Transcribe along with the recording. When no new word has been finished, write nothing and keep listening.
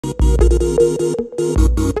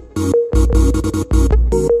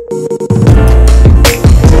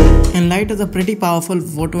Enlight is a pretty powerful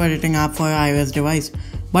photo editing app for your iOS device,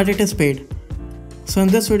 but it is paid. So in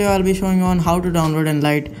this video I'll be showing you on how to download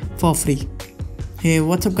Enlight for free. Hey,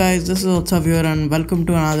 what's up guys, this is Utsav here and welcome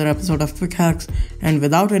to another episode of Quick Hacks, and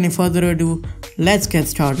without any further ado, let's get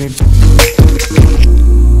started.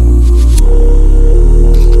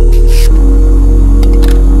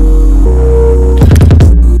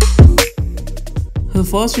 So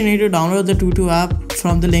first you need to download the Tutu app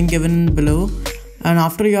from the link given below, and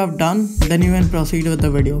after you have done, then you can proceed with the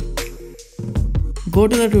video. Go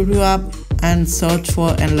to the Tutu app and search for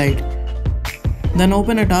Enlight. Then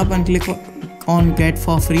open it up and click on Get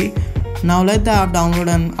for free. Now let the app download,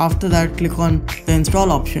 and after that click on the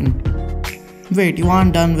install option. Wait, you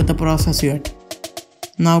aren't done with the process yet.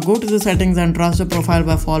 Now go to the settings and trust the profile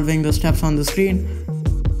by following the steps on the screen.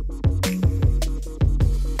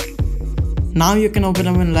 Now you can open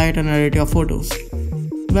up Enlight and edit your photos.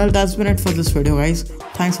 Well, that's been it for this video guys.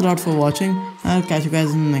 Thanks a lot for watching, and I'll catch you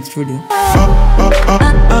guys in the next video.